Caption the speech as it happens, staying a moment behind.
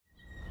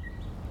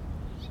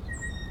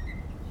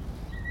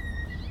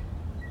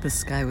The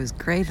sky was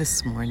gray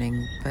this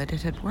morning, but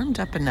it had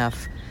warmed up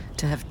enough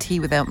to have tea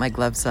without my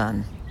gloves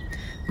on.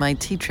 My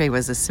tea tray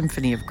was a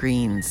symphony of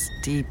greens,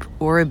 deep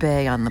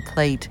Oribe on the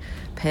plate,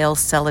 pale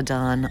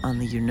celadon on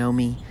the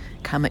Unomi,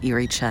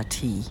 Kamairi-cha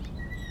tea.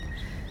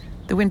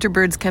 The winter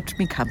birds kept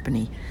me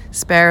company,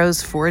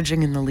 sparrows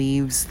foraging in the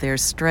leaves, their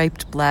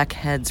striped black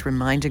heads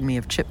reminding me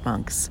of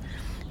chipmunks,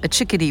 a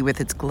chickadee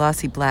with its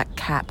glossy black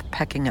cap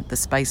pecking at the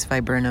spice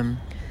viburnum,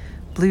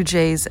 blue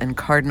jays and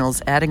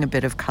cardinals adding a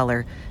bit of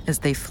color as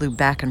they flew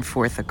back and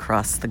forth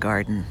across the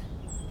garden.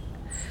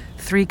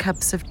 3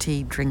 cups of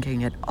tea,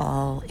 drinking it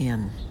all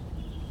in.